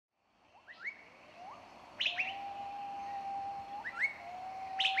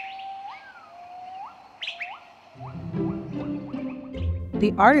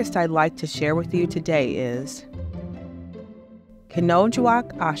The artist I'd like to share with you today is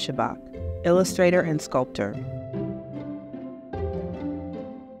Kenojuak Ashevak, illustrator and sculptor.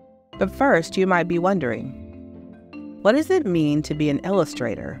 But first, you might be wondering, what does it mean to be an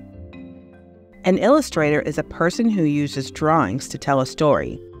illustrator? An illustrator is a person who uses drawings to tell a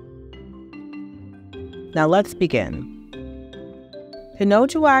story. Now let's begin.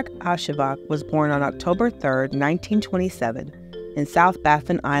 Kenojuak Ashevak was born on October 3, 1927, in South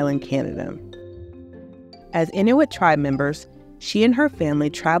Baffin Island, Canada. As Inuit tribe members, she and her family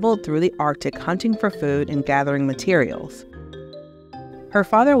traveled through the Arctic hunting for food and gathering materials. Her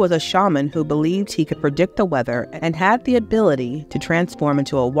father was a shaman who believed he could predict the weather and had the ability to transform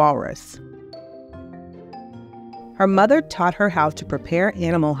into a walrus. Her mother taught her how to prepare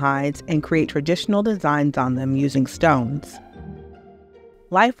animal hides and create traditional designs on them using stones.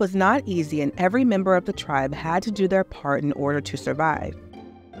 Life was not easy, and every member of the tribe had to do their part in order to survive.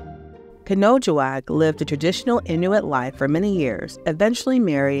 Kenojuak lived a traditional Inuit life for many years, eventually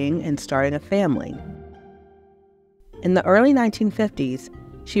marrying and starting a family. In the early 1950s,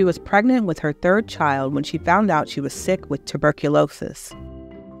 she was pregnant with her third child when she found out she was sick with tuberculosis.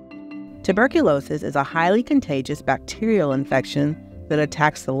 Tuberculosis is a highly contagious bacterial infection that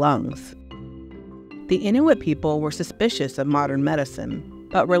attacks the lungs. The Inuit people were suspicious of modern medicine,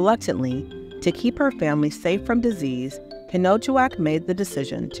 but reluctantly, to keep her family safe from disease, Kenojuak made the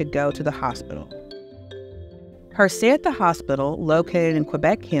decision to go to the hospital. Her stay at the hospital, located in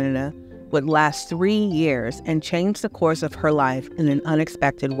Quebec, Canada, would last 3 years and change the course of her life in an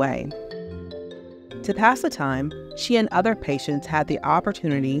unexpected way. To pass the time, she and other patients had the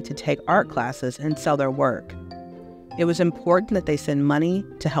opportunity to take art classes and sell their work. It was important that they send money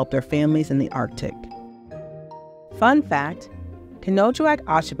to help their families in the Arctic. Fun fact, Kenojuak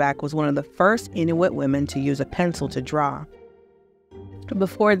Ashevak was one of the first Inuit women to use a pencil to draw.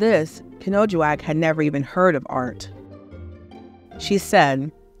 Before this, Kenojuak had never even heard of art. She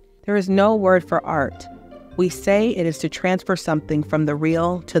said, "There is no word for art. We say it is to transfer something from the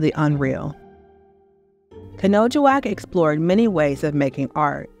real to the unreal." Kenojuak explored many ways of making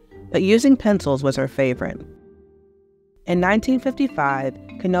art, but using pencils was her favorite. In 1955,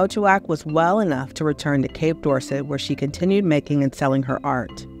 Kenojuak was well enough to return to Cape Dorset, where she continued making and selling her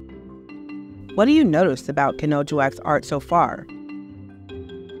art. What do you notice about Kenojuak's art so far?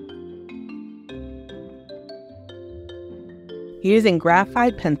 Using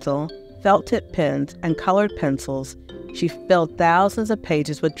graphite pencil, felt tip pens, and colored pencils, she filled thousands of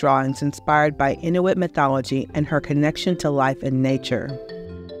pages with drawings inspired by Inuit mythology and her connection to life and nature.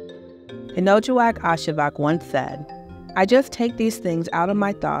 Kenojuak Ashevak once said, "I just take these things out of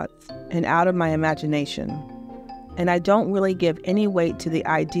my thoughts and out of my imagination, and I don't really give any weight to the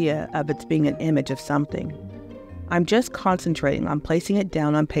idea of its being an image of something. I'm just concentrating on placing it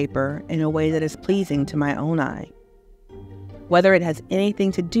down on paper in a way that is pleasing to my own eye, whether it has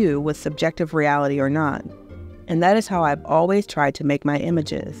anything to do with subjective reality or not. And that is how I've always tried to make my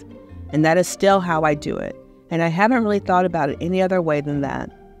images, and that is still how I do it, and I haven't really thought about it any other way than that.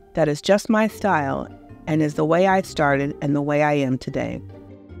 That is just my style, and is the way I started and the way I am today."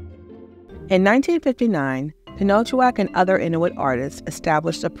 In 1959, Kenojuak and other Inuit artists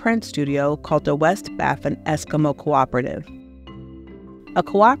established a print studio called the West Baffin Eskimo Cooperative. A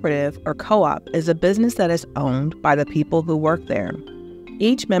cooperative, or co-op, is a business that is owned by the people who work there.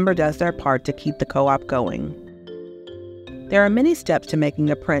 Each member does their part to keep the co-op going. There are many steps to making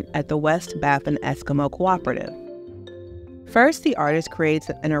a print at the West Baffin Eskimo Cooperative. First, the artist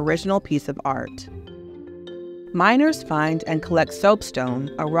creates an original piece of art. Miners find and collect soapstone,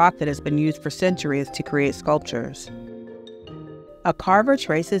 a rock that has been used for centuries to create sculptures. A carver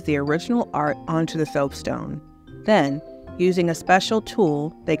traces the original art onto the soapstone. Then, using a special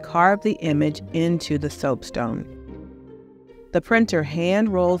tool, they carve the image into the soapstone. The printer hand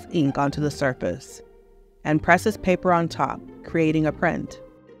rolls ink onto the surface and presses paper on top, creating a print.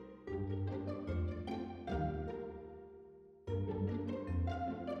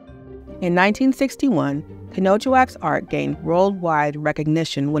 In 1961, Kenojuak's art gained worldwide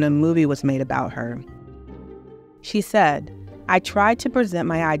recognition when a movie was made about her. She said, "I tried to present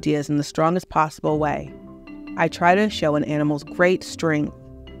my ideas in the strongest possible way. I try to show an animal's great strength.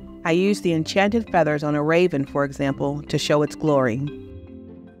 I used the enchanted feathers on a raven, for example, to show its glory."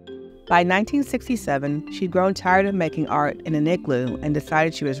 By 1967, she'd grown tired of making art in an igloo and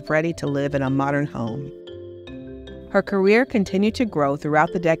decided she was ready to live in a modern home. Her career continued to grow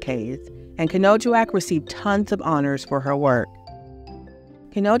throughout the decades, and Kenojuak received tons of honors for her work.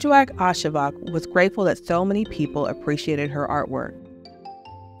 Kenojuak Ashevak was grateful that so many people appreciated her artwork.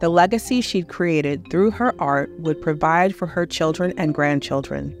 The legacy she'd created through her art would provide for her children and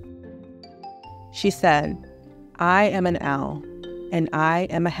grandchildren. She said, "I am an owl, and I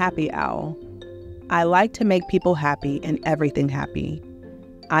am a happy owl. I like to make people happy and everything happy.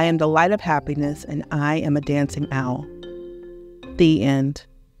 I am the light of happiness, and I am a dancing owl." The end.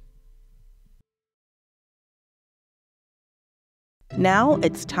 Now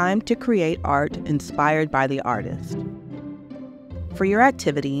it's time to create art inspired by the artist. For your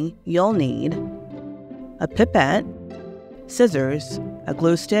activity, you'll need a pipette, scissors, a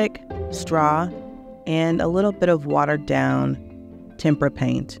glue stick, straw, and a little bit of watered down tempera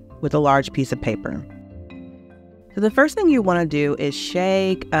paint with a large piece of paper. So the first thing you want to do is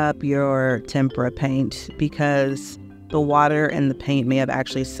shake up your tempera paint because the water and the paint may have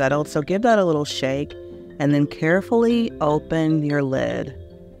actually settled. So give that a little shake and then carefully open your lid.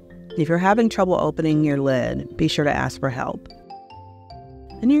 If you're having trouble opening your lid, be sure to ask for help.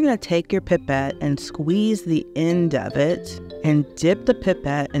 Then you're going to take your pipette and squeeze the end of it and dip the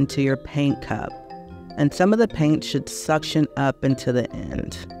pipette into your paint cup. And some of the paint should suction up into the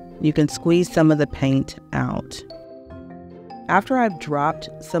end. You can squeeze some of the paint out. After I've dropped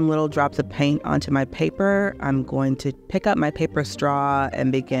some little drops of paint onto my paper, I'm going to pick up my paper straw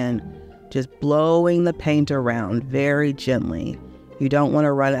and begin just blowing the paint around very gently. You don't want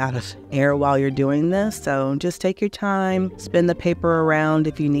to run out of air while you're doing this, so just take your time, spin the paper around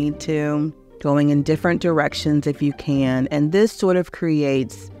if you need to, going in different directions if you can. And this sort of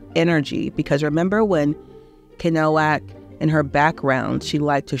creates energy, because remember when Kenojuak, in her background, she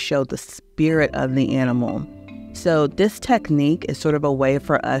liked to show the spirit of the animal. So this technique is sort of a way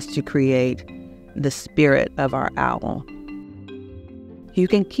for us to create the spirit of our owl. You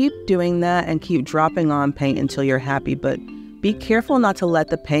can keep doing that and keep dropping on paint until you're happy, but be careful not to let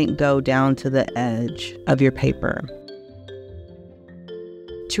the paint go down to the edge of your paper.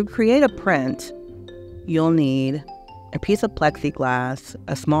 To create a print, you'll need a piece of plexiglass,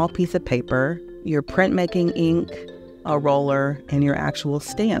 a small piece of paper, your printmaking ink, a roller, and your actual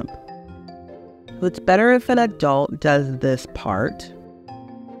stamp. It's better if an adult does this part.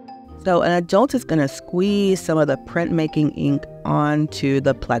 So an adult is going to squeeze some of the printmaking ink onto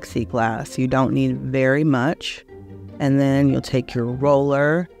the plexiglass. You don't need very much. And then you'll take your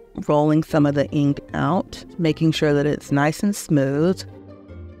roller, rolling some of the ink out, making sure that it's nice and smooth,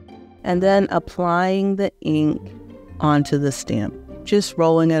 and then applying the ink onto the stamp, just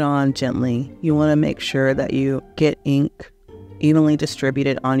rolling it on gently. You want to make sure that you get ink evenly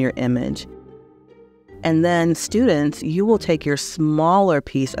distributed on your image. And then students, you will take your smaller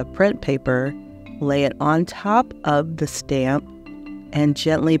piece of print paper, lay it on top of the stamp, and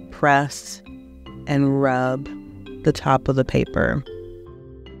gently press and rub the top of the paper.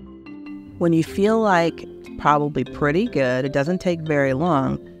 When you feel like it's probably pretty good, it doesn't take very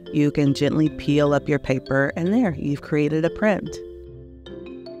long, you can gently peel up your paper, and there, you've created a print.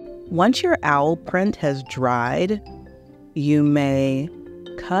 Once your owl print has dried, you may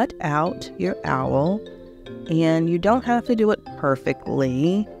cut out your owl, and you don't have to do it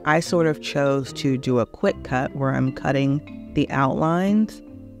perfectly. I sort of chose to do a quick cut where I'm cutting the outlines,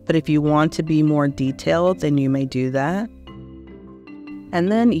 but if you want to be more detailed, then you may do that. And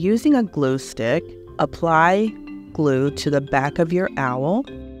then using a glue stick, apply glue to the back of your owl,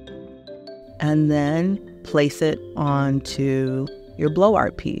 and then place it onto your blow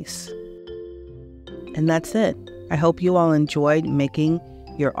art piece. And that's it. I hope you all enjoyed making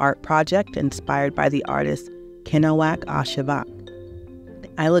your art project inspired by the artist Kenojuak Ashevak.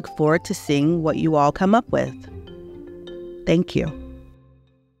 I look forward to seeing what you all come up with. Thank you.